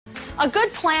A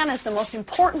good plan is the most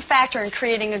important factor in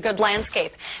creating a good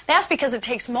landscape. That's because it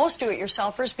takes most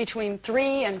do-it-yourselfers between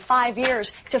 3 and 5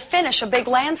 years to finish a big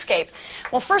landscape.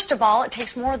 Well, first of all, it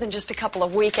takes more than just a couple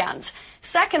of weekends.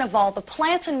 Second of all, the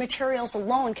plants and materials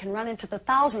alone can run into the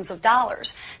thousands of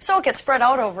dollars, so it gets spread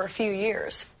out over a few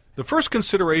years. The first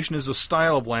consideration is the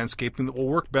style of landscaping that will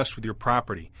work best with your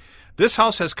property. This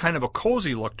house has kind of a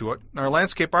cozy look to it, and our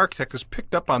landscape architect has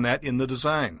picked up on that in the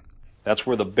design. That's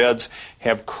where the beds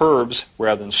have curves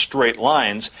rather than straight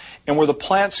lines, and where the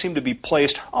plants seem to be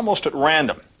placed almost at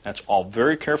random. That's all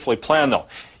very carefully planned, though.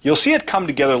 You'll see it come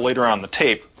together later on the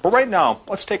tape, but right now,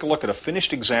 let's take a look at a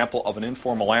finished example of an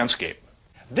informal landscape.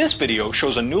 This video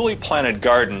shows a newly planted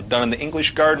garden done in the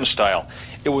English garden style.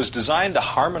 It was designed to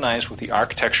harmonize with the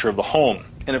architecture of the home,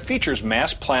 and it features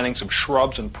mass plantings of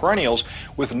shrubs and perennials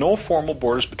with no formal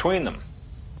borders between them.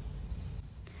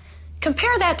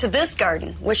 Compare that to this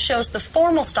garden, which shows the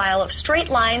formal style of straight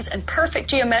lines and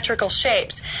perfect geometrical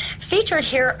shapes. Featured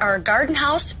here are a garden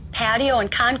house, patio,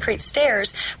 and concrete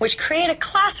stairs, which create a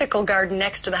classical garden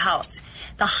next to the house.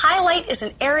 The highlight is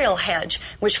an aerial hedge,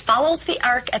 which follows the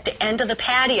arc at the end of the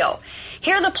patio.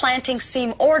 Here the plantings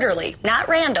seem orderly, not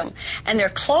random, and they're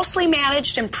closely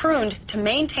managed and pruned to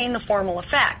maintain the formal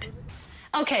effect.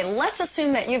 Okay, let's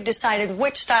assume that you've decided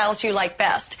which styles you like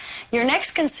best. Your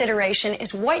next consideration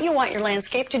is what you want your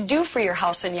landscape to do for your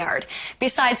house and yard,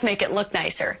 besides make it look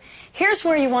nicer. Here's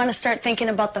where you want to start thinking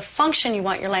about the function you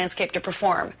want your landscape to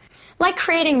perform, like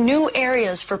creating new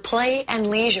areas for play and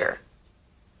leisure,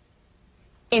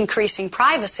 increasing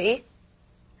privacy,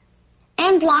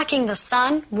 and blocking the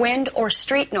sun, wind, or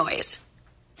street noise.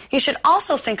 You should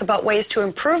also think about ways to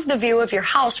improve the view of your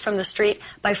house from the street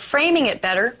by framing it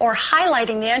better or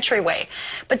highlighting the entryway.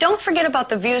 But don't forget about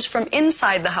the views from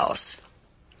inside the house.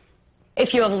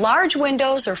 If you have large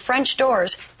windows or French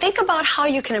doors, think about how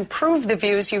you can improve the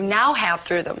views you now have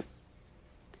through them.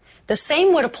 The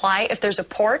same would apply if there's a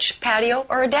porch, patio,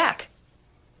 or a deck.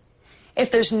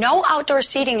 If there's no outdoor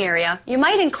seating area, you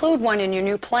might include one in your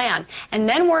new plan and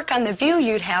then work on the view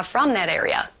you'd have from that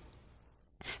area.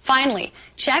 Finally,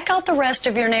 check out the rest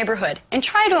of your neighborhood and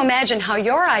try to imagine how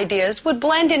your ideas would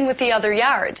blend in with the other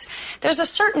yards. There's a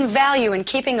certain value in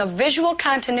keeping a visual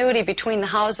continuity between the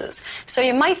houses, so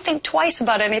you might think twice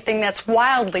about anything that's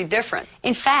wildly different.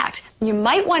 In fact, you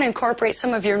might want to incorporate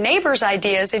some of your neighbors'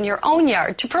 ideas in your own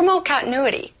yard to promote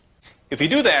continuity. If you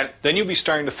do that, then you'll be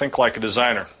starting to think like a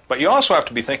designer. But you also have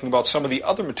to be thinking about some of the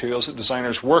other materials that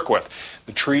designers work with,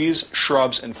 the trees,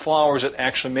 shrubs, and flowers that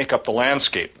actually make up the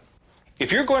landscape.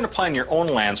 If you're going to plan your own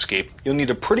landscape, you'll need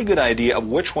a pretty good idea of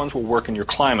which ones will work in your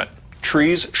climate.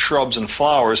 Trees, shrubs, and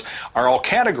flowers are all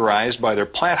categorized by their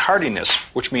plant hardiness,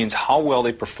 which means how well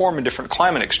they perform in different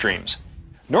climate extremes.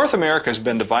 North America has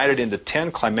been divided into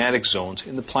 10 climatic zones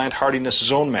in the Plant Hardiness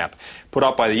Zone Map, put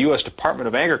out by the U.S. Department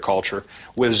of Agriculture,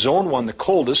 with Zone 1 the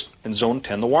coldest and Zone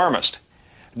 10 the warmest.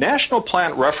 National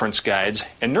plant reference guides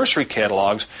and nursery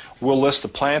catalogs will list the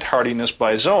plant hardiness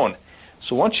by zone.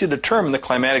 So once you determine the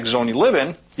climatic zone you live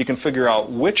in, you can figure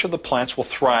out which of the plants will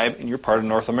thrive in your part of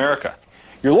North America.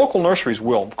 Your local nurseries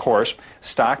will, of course,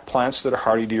 stock plants that are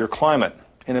hardy to your climate.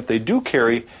 And if they do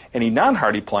carry any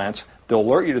non-hardy plants, they'll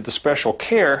alert you to the special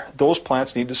care those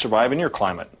plants need to survive in your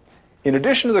climate. In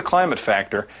addition to the climate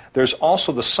factor, there's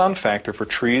also the sun factor for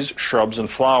trees, shrubs,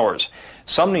 and flowers.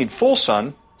 Some need full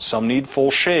sun, some need full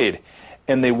shade,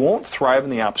 and they won't thrive in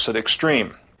the opposite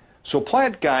extreme. So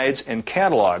plant guides and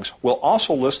catalogs will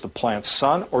also list the plant's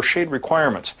sun or shade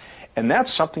requirements, and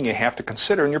that's something you have to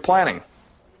consider in your planning.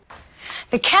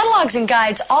 The catalogs and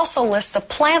guides also list the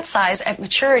plant size at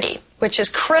maturity, which is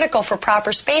critical for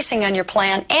proper spacing on your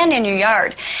plan and in your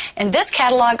yard. And this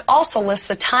catalog also lists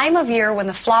the time of year when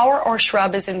the flower or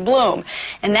shrub is in bloom,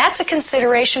 and that's a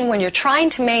consideration when you're trying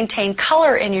to maintain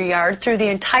color in your yard through the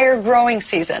entire growing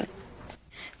season.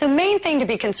 The main thing to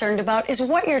be concerned about is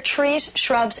what your trees,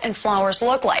 shrubs, and flowers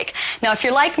look like. Now, if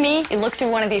you're like me, you look through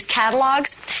one of these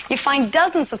catalogs, you find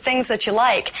dozens of things that you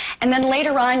like, and then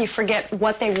later on you forget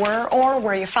what they were or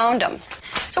where you found them.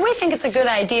 So we think it's a good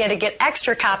idea to get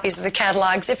extra copies of the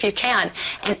catalogs if you can,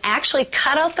 and actually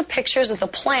cut out the pictures of the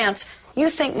plants you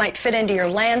think might fit into your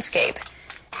landscape.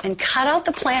 And cut out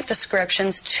the plant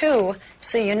descriptions, too,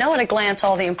 so you know at a glance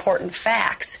all the important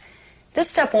facts. This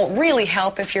step won't really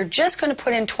help if you're just going to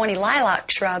put in 20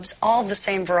 lilac shrubs, all of the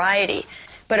same variety.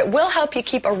 But it will help you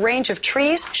keep a range of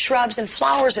trees, shrubs, and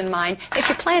flowers in mind if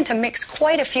you plan to mix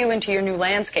quite a few into your new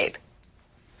landscape.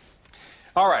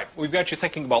 All right, we've got you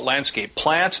thinking about landscape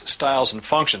plants, styles, and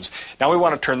functions. Now we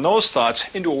want to turn those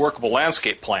thoughts into a workable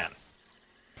landscape plan.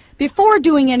 Before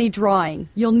doing any drawing,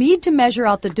 you'll need to measure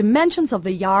out the dimensions of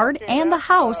the yard and the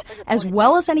house, as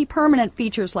well as any permanent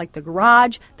features like the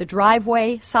garage, the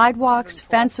driveway, sidewalks,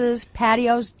 fences,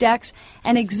 patios, decks,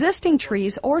 and existing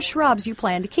trees or shrubs you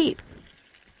plan to keep.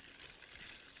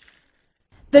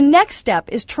 The next step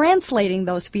is translating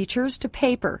those features to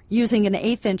paper using an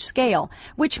 1/8 inch scale,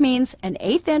 which means an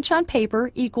 1/8 inch on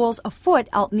paper equals a foot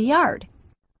out in the yard.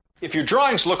 If your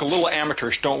drawings look a little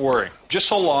amateurish, don't worry. Just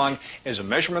so long as the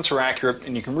measurements are accurate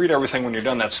and you can read everything when you're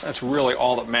done, that's really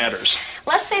all that matters.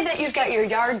 Let's say that you've got your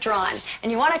yard drawn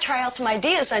and you want to try out some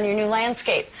ideas on your new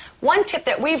landscape. One tip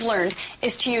that we've learned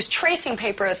is to use tracing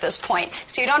paper at this point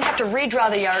so you don't have to redraw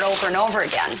the yard over and over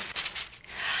again.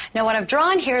 Now what I've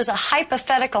drawn here is a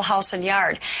hypothetical house and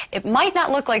yard. It might not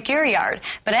look like your yard,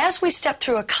 but as we step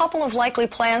through a couple of likely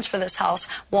plans for this house,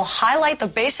 we'll highlight the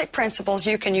basic principles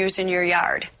you can use in your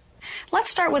yard. Let's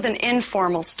start with an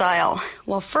informal style.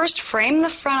 We'll first frame the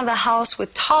front of the house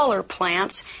with taller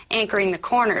plants anchoring the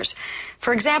corners.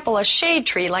 For example, a shade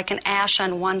tree like an ash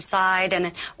on one side and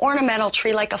an ornamental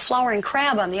tree like a flowering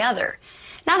crab on the other.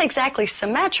 Not exactly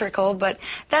symmetrical, but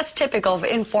that's typical of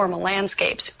informal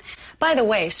landscapes. By the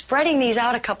way, spreading these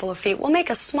out a couple of feet will make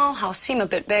a small house seem a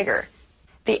bit bigger.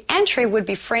 The entry would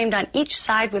be framed on each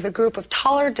side with a group of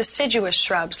taller deciduous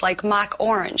shrubs like mock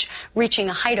orange, reaching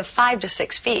a height of 5 to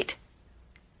 6 feet.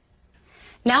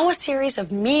 Now a series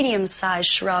of medium-sized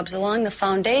shrubs along the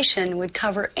foundation would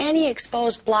cover any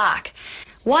exposed block.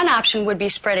 One option would be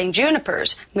spreading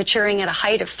junipers, maturing at a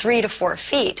height of 3 to 4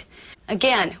 feet.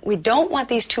 Again, we don't want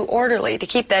these too orderly to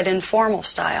keep that informal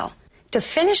style. To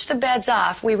finish the beds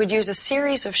off, we would use a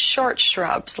series of short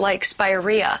shrubs like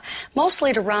spirea,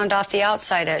 mostly to round off the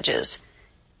outside edges.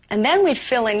 And then we'd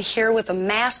fill in here with a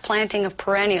mass planting of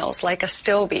perennials like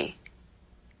astilbe.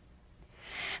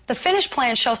 The finished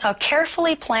plan shows how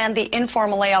carefully planned the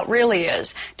informal layout really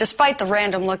is, despite the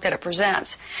random look that it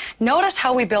presents. Notice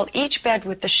how we built each bed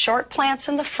with the short plants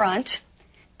in the front,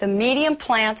 the medium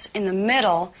plants in the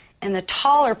middle, and the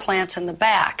taller plants in the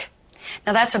back.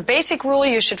 Now that's a basic rule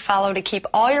you should follow to keep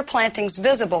all your plantings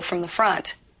visible from the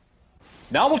front.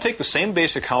 Now we'll take the same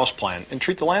basic house plan and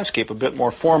treat the landscape a bit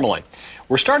more formally.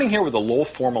 We're starting here with a low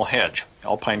formal hedge.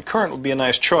 Alpine currant would be a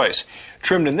nice choice,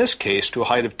 trimmed in this case to a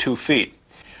height of 2 feet.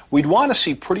 We'd want to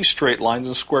see pretty straight lines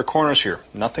and square corners here,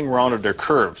 nothing rounded or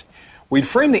curved. We'd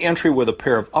frame the entry with a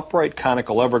pair of upright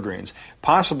conical evergreens,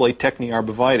 possibly Techni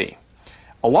arborvitae.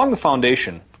 Along the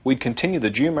foundation, we'd continue the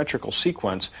geometrical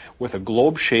sequence with a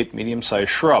globe-shaped medium-sized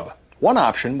shrub. One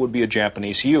option would be a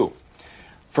Japanese yew.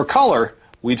 For color,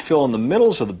 we'd fill in the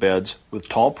middles of the beds with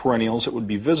tall perennials that would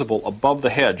be visible above the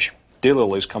hedge.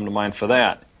 Daylilies come to mind for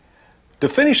that. To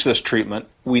finish this treatment,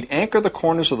 we'd anchor the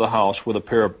corners of the house with a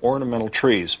pair of ornamental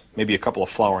trees, maybe a couple of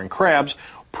flowering crabs,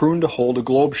 pruned to hold a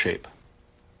globe shape.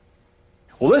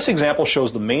 Well, this example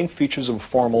shows the main features of a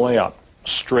formal layout: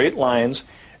 straight lines,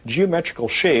 geometrical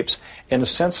shapes, and a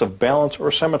sense of balance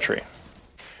or symmetry.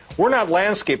 We're not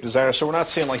landscape designers, so we're not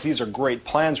saying like these are great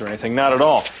plans or anything, not at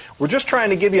all. We're just trying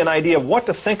to give you an idea of what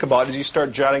to think about as you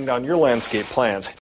start jotting down your landscape plans.